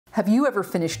Have you ever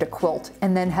finished a quilt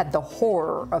and then had the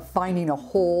horror of finding a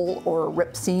hole or a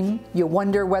ripped seam? You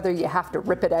wonder whether you have to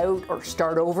rip it out or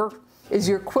start over? Is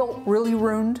your quilt really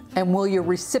ruined, and will your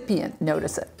recipient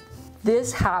notice it?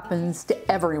 This happens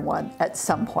to everyone at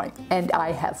some point, and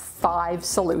I have 5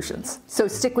 solutions. So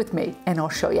stick with me and I'll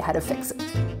show you how to fix it.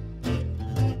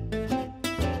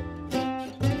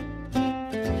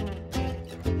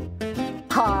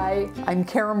 Hi, I'm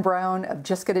Karen Brown of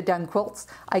Just Get It Done Quilts.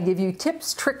 I give you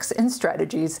tips, tricks, and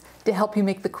strategies to help you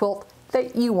make the quilt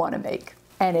that you want to make.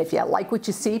 And if you like what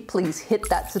you see, please hit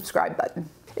that subscribe button.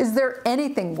 Is there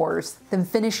anything worse than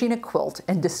finishing a quilt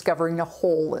and discovering a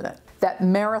hole in it? That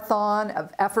marathon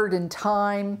of effort and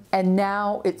time, and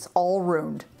now it's all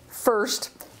ruined. First,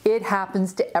 it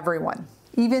happens to everyone.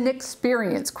 Even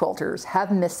experienced quilters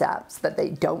have mishaps that they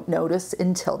don't notice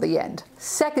until the end.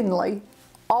 Secondly,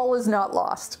 all is not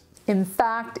lost. In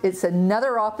fact, it's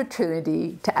another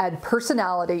opportunity to add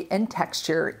personality and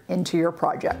texture into your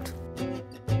project.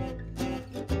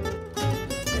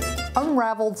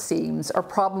 Unraveled seams are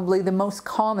probably the most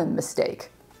common mistake,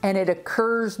 and it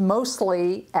occurs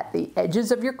mostly at the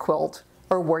edges of your quilt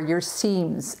or where your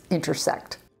seams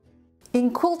intersect.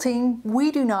 In quilting, we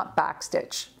do not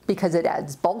backstitch because it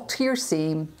adds bulk to your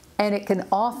seam and it can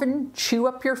often chew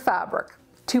up your fabric.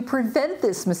 To prevent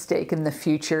this mistake in the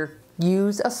future,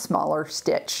 use a smaller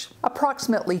stitch,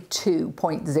 approximately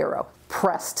 2.0.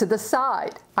 Press to the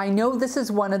side. I know this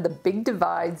is one of the big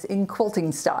divides in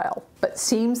quilting style, but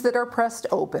seams that are pressed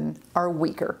open are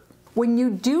weaker. When you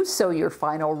do sew your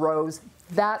final rows,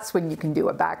 that's when you can do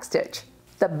a backstitch.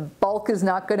 The bulk is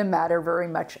not going to matter very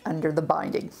much under the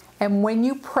binding. And when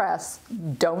you press,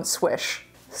 don't swish.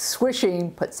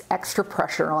 Swishing puts extra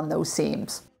pressure on those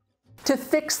seams. To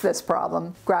fix this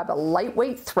problem, grab a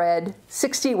lightweight thread,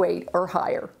 60 weight or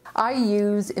higher. I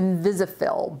use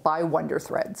Invisifil by Wonder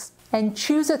Threads. And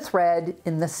choose a thread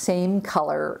in the same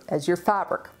color as your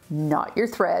fabric, not your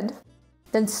thread.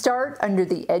 Then start under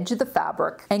the edge of the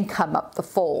fabric and come up the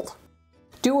fold.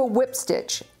 Do a whip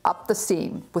stitch up the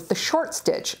seam with the short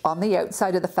stitch on the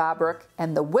outside of the fabric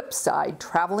and the whip side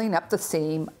traveling up the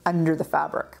seam under the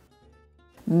fabric.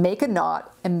 Make a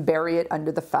knot and bury it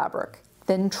under the fabric.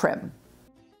 Then trim.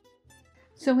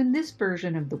 So in this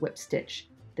version of the whip stitch,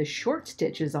 the short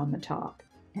stitch is on the top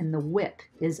and the whip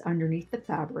is underneath the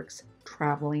fabrics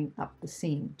traveling up the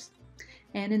seams.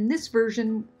 And in this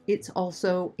version, it's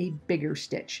also a bigger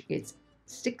stitch. It's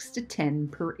 6 to 10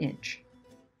 per inch.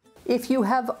 If you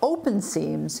have open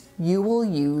seams, you will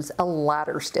use a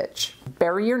ladder stitch.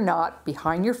 Bury your knot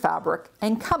behind your fabric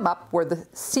and come up where the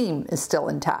seam is still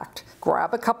intact.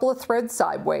 Grab a couple of threads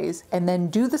sideways and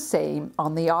then do the same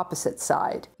on the opposite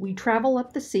side. We travel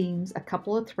up the seams a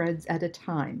couple of threads at a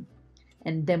time,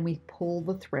 and then we pull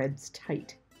the threads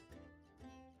tight.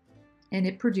 And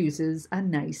it produces a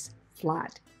nice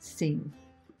flat seam.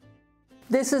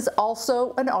 This is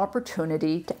also an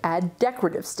opportunity to add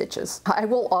decorative stitches. I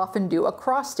will often do a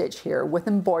cross stitch here with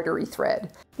embroidery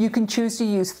thread. You can choose to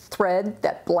use thread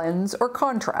that blends or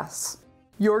contrasts.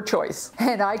 Your choice,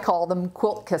 and I call them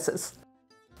quilt kisses.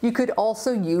 You could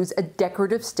also use a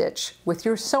decorative stitch with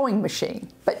your sewing machine,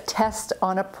 but test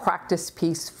on a practice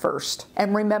piece first.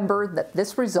 And remember that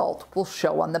this result will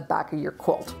show on the back of your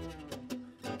quilt.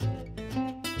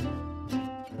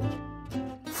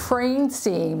 Fraying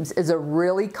seams is a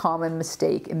really common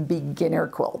mistake in beginner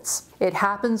quilts. It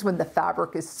happens when the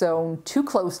fabric is sewn too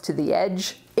close to the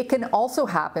edge. It can also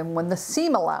happen when the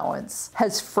seam allowance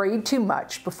has frayed too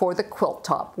much before the quilt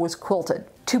top was quilted.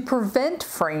 To prevent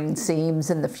fraying seams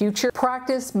in the future,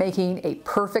 practice making a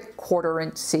perfect 1/4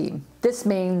 inch seam. This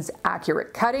means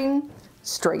accurate cutting,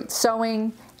 straight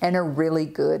sewing, and a really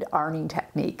good ironing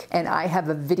technique. And I have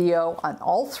a video on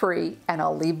all 3, and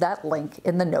I'll leave that link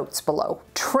in the notes below.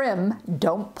 Trim,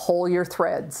 don't pull your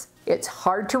threads. It's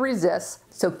hard to resist,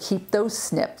 so keep those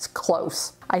snips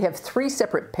close. I have 3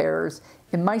 separate pairs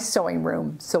in my sewing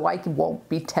room so I won't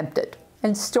be tempted.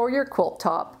 And store your quilt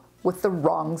top with the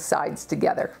wrong sides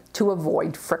together to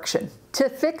avoid friction. To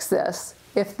fix this,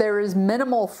 if there is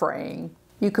minimal fraying,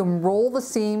 you can roll the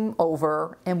seam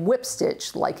over and whip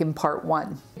stitch like in part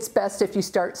 1. It's best if you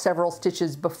start several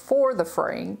stitches before the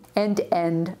fraying and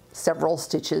end several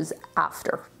stitches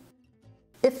after.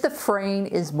 If the fraying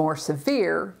is more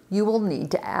severe, you will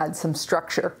need to add some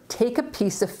structure. Take a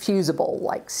piece of fusible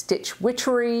like stitch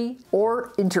witchery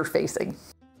or interfacing.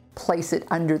 Place it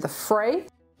under the fray.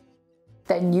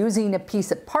 Then using a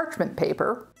piece of parchment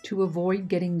paper, to avoid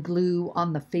getting glue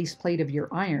on the faceplate of your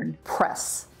iron,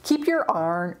 press. Keep your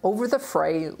iron over the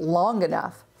fray long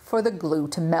enough for the glue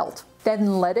to melt.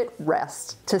 Then let it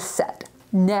rest to set.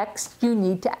 Next, you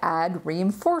need to add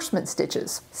reinforcement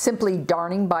stitches. Simply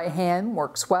darning by hand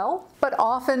works well, but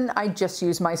often I just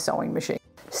use my sewing machine.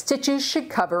 Stitches should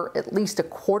cover at least a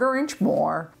 1/4 inch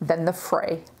more than the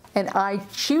fray, and I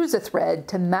choose a thread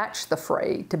to match the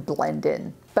fray to blend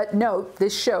in. But note,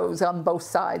 this shows on both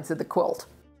sides of the quilt.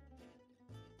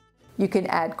 You can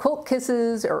add quilt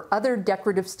kisses or other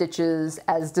decorative stitches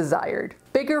as desired.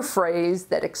 Bigger frays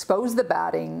that expose the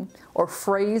batting or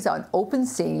frays on open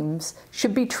seams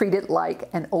should be treated like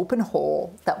an open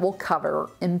hole that will cover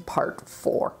in part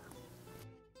 4.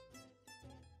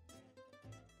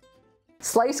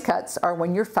 Slice cuts are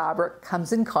when your fabric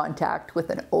comes in contact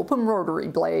with an open rotary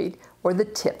blade or the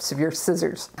tips of your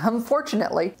scissors.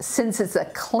 Unfortunately, since it's a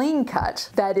clean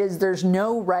cut, that is, there's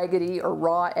no raggedy or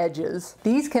raw edges,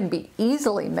 these can be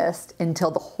easily missed until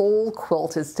the whole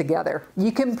quilt is together.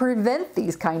 You can prevent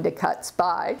these kind of cuts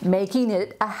by making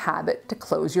it a habit to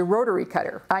close your rotary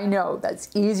cutter. I know that's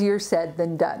easier said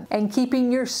than done. And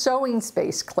keeping your sewing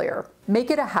space clear. Make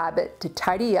it a habit to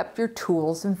tidy up your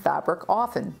tools and fabric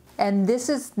often. And this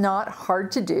is not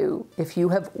hard to do if you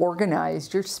have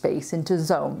organized your space into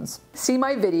zones. See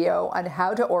my video on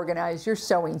how to organize your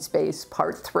sewing space,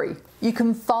 part 3. You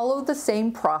can follow the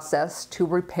same process to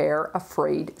repair a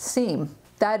frayed seam.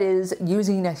 That is,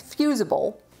 using a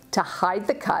fusible to hide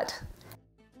the cut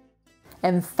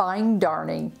and fine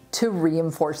darning to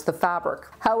reinforce the fabric.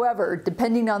 However,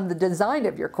 depending on the design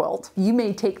of your quilt, you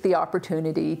may take the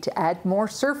opportunity to add more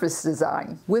surface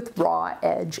design with raw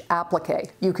edge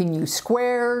applique. You can use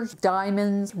squares,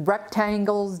 diamonds,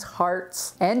 rectangles,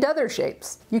 hearts, and other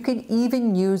shapes. You can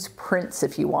even use prints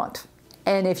if you want.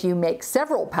 And if you make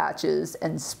several patches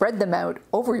and spread them out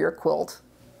over your quilt,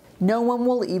 no one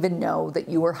will even know that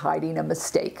you are hiding a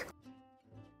mistake.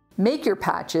 Make your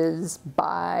patches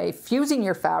by fusing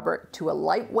your fabric to a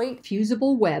lightweight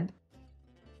fusible web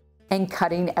and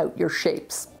cutting out your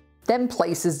shapes. Then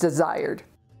place as desired.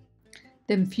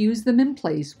 Then fuse them in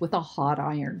place with a hot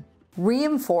iron.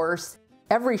 Reinforce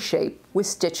every shape with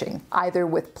stitching, either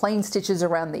with plain stitches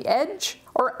around the edge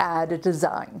or add a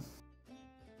design.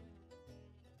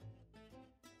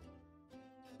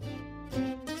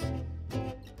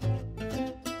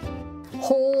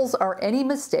 Holes are any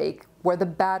mistake where the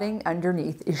batting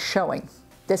underneath is showing.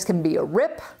 This can be a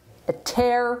rip, a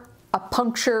tear, a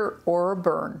puncture, or a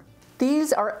burn.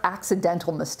 These are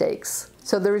accidental mistakes,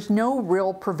 so there's no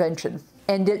real prevention.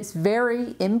 And it's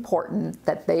very important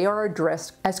that they are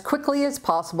addressed as quickly as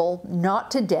possible, not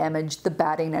to damage the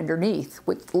batting underneath,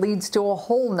 which leads to a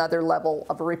whole nother level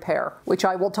of repair, which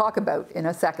I will talk about in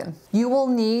a second. You will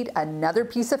need another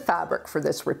piece of fabric for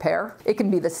this repair. It can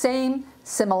be the same,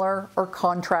 similar, or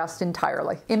contrast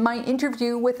entirely. In my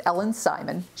interview with Ellen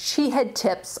Simon, she had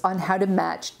tips on how to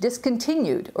match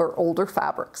discontinued or older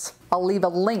fabrics. I'll leave a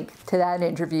link to that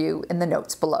interview in the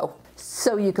notes below.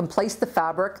 So you can place the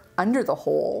fabric under the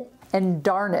hole and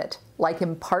darn it like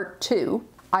in part 2.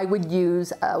 I would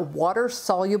use a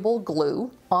water-soluble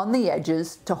glue on the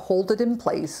edges to hold it in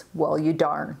place while you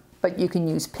darn. But you can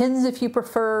use pins if you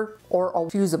prefer, or a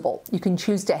fusible. You can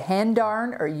choose to hand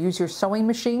darn or use your sewing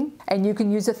machine, and you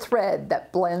can use a thread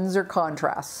that blends or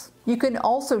contrasts. You can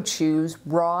also choose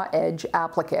raw edge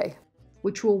applique,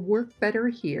 which will work better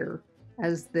here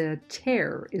as the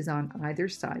tear is on either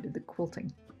side of the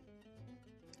quilting.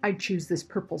 I choose this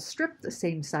purple strip the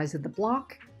same size of the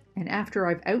block, and after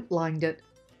I've outlined it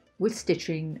with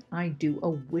stitching, I do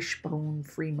a wishbone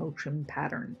free motion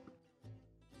pattern.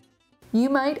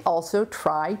 You might also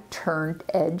try turned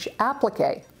edge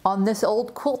applique. On this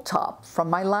old quilt top from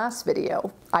my last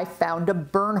video, I found a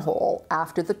burn hole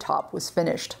after the top was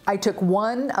finished. I took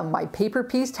one of my paper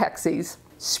pieced hexies,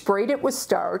 sprayed it with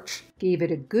starch, gave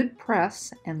it a good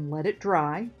press and let it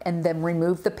dry, and then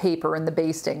removed the paper and the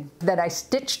basting. Then I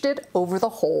stitched it over the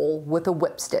hole with a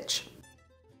whip stitch.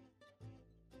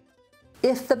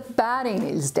 If the batting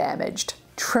is damaged,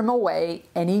 trim away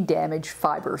any damaged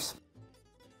fibers.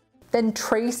 Then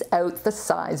trace out the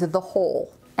size of the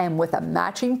hole, and with a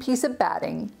matching piece of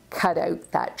batting, cut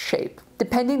out that shape.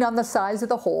 Depending on the size of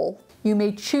the hole, you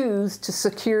may choose to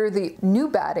secure the new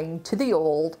batting to the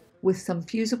old with some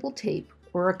fusible tape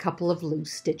or a couple of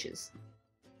loose stitches.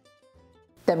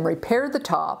 Then repair the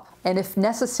top, and if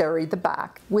necessary the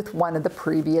back, with one of the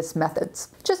previous methods.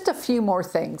 Just a few more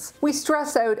things. We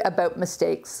stress out about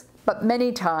mistakes, but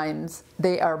many times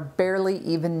they are barely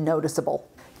even noticeable.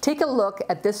 Take a look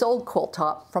at this old quilt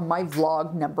top from my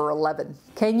vlog number 11.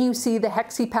 Can you see the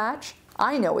hexie patch?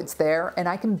 I know it's there and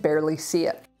I can barely see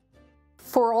it.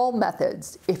 For all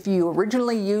methods, if you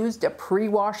originally used a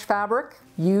pre-washed fabric,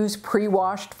 use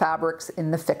pre-washed fabrics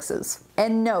in the fixes.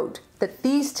 And note that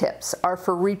these tips are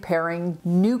for repairing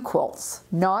new quilts,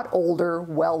 not older,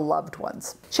 well-loved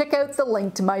ones. Check out the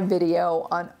link to my video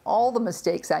on all the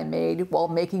mistakes I made while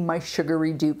making my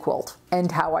sugary dew quilt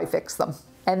and how I fixed them.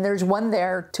 And there's one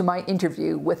there to my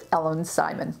interview with Ellen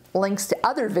Simon. Links to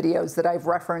other videos that I've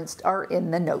referenced are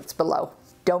in the notes below.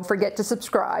 Don't forget to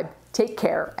subscribe. Take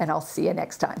care, and I'll see you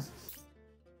next time.